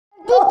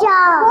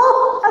job.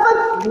 Oh, high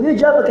five. Good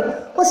job. Okay.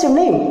 What's your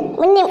name?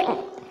 My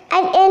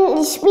name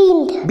is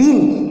Bean.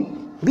 Bean.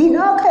 Bean.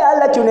 Okay, I'll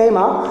let your name,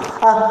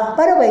 huh?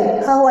 By the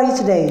way, how are you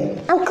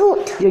today? I'm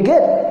good. You're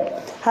good.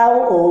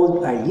 How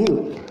old are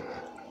you?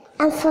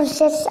 I'm 4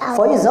 years old.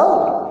 4 years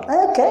old.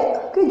 Okay,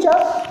 good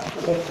job.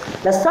 Okay,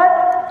 let's start.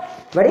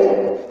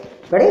 Ready?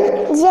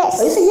 Ready? Yes.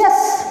 Oh, you say yes.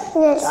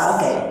 Yes.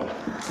 Okay,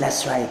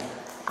 let's try.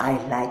 I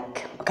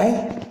like.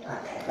 Okay.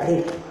 Okay.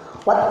 Ready?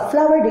 What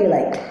flower do you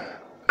like?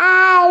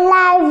 I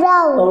like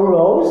rose. Oh,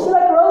 rose. You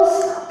like rose?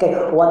 Okay.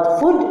 What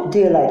food do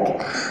you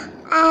like?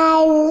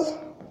 I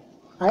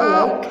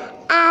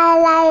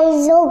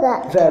like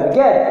yogurt. Very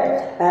good.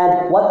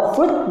 And what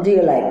fruit do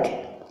you like?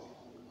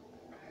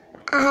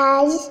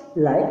 I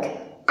Like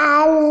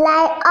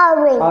like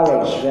orange.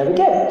 orange. Very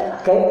good.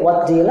 Okay.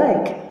 What do you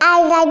like?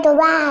 I like the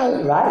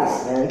rice.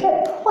 Rice. Very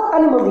good. What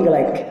animal do you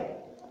like?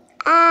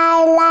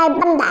 I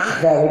like panda.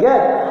 Very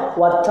good.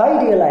 What toy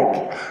do you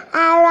like?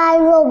 I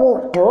like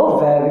robot. Oh,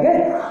 very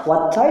good.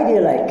 What toy do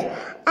you like?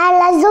 I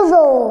like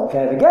Zozo.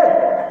 Very good.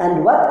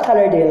 And what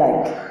color do you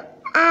like?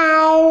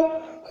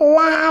 I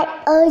like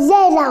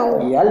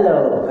yellow.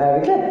 Yellow.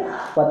 Very good.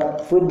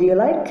 What food do you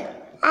like?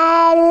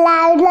 I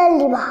like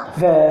lollipop.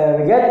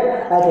 Very good.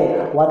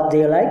 Okay. What do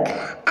you like?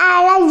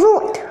 I like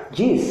fruit.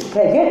 Juice.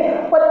 Very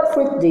good. What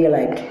fruit do you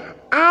like?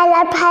 I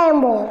like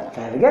pineapple.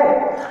 Very good.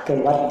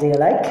 Okay. What do you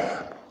like?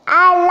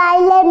 I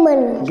like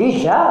lemon.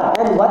 Good job.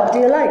 And what do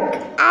you like?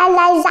 I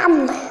like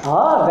jam.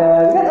 Oh,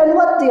 very good. And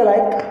what do you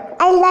like?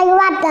 I like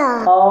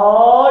water.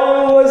 Oh,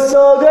 you were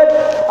so good.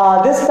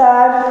 This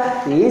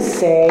time, you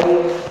say,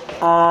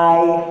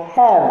 I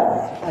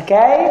have.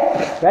 Okay?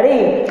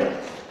 Ready?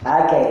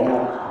 Okay,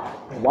 now,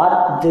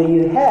 what do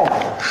you have?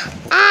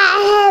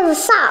 I have a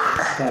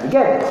sock. Very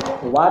good.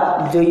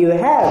 What do you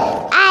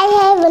have? I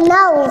have a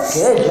nose.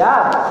 Good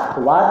job.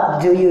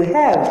 What do you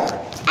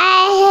have?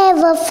 I have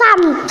a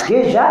thumb.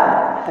 Good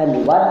job.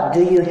 And what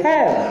do you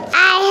have?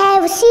 I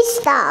have a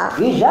sister.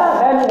 Good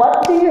job. And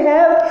what do you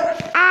have?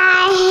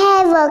 I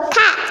have a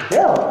cat.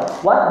 Yeah.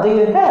 What do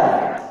you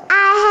have?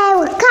 I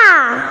have a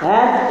car.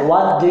 And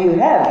what do you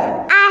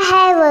have? I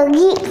have a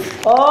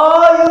gift.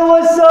 Oh, you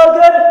were so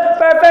good.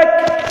 Perfect.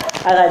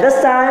 Okay,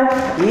 this time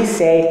you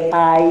say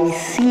I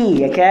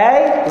see.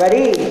 Okay?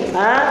 Ready?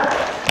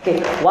 Okay.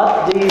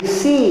 What do you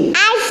see?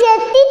 I see a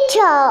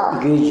teacher.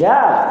 Good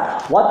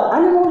job. What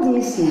animal do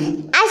you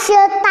see? I see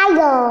a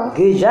tiger.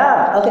 Good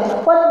job. Okay.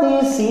 What do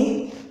you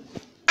see?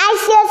 I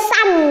see a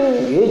sun.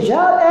 Good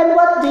job. And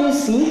what do you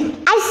see?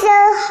 I see a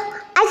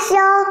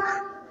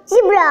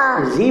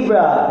zebra.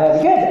 Zebra. Very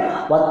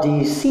good. What do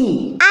you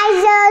see?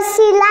 I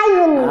see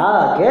lion.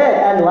 Good.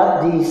 And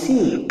what do you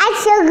see? I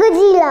see a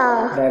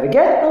gorilla. Very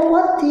good. And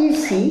what do you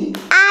see?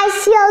 I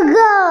see a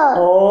girl.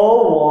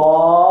 Oh,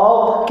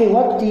 wow. Okay,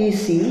 what do you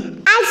see?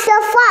 I see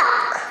a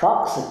fox.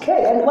 Fox.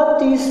 Okay. And what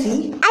do you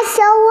see? I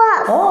see a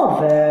wolf. Oh,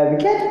 very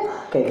good.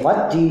 Okay,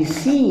 what do you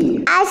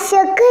see? I see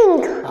a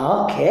king.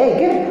 Okay,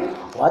 good.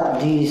 What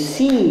do you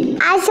see?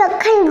 I see a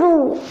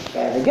kangaroo.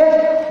 Very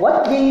good.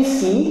 What do you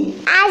see?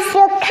 I see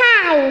a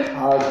kite.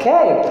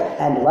 Okay.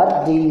 And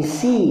what do you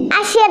see?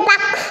 I see a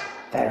duck.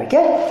 Very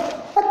good.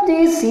 What do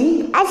you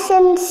see? I see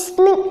a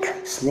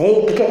snake.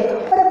 Snake. Okay.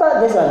 What about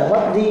this one?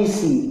 What do you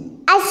see?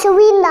 I see a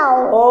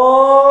window.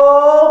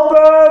 Oh,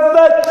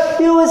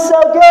 perfect. You were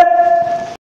so good.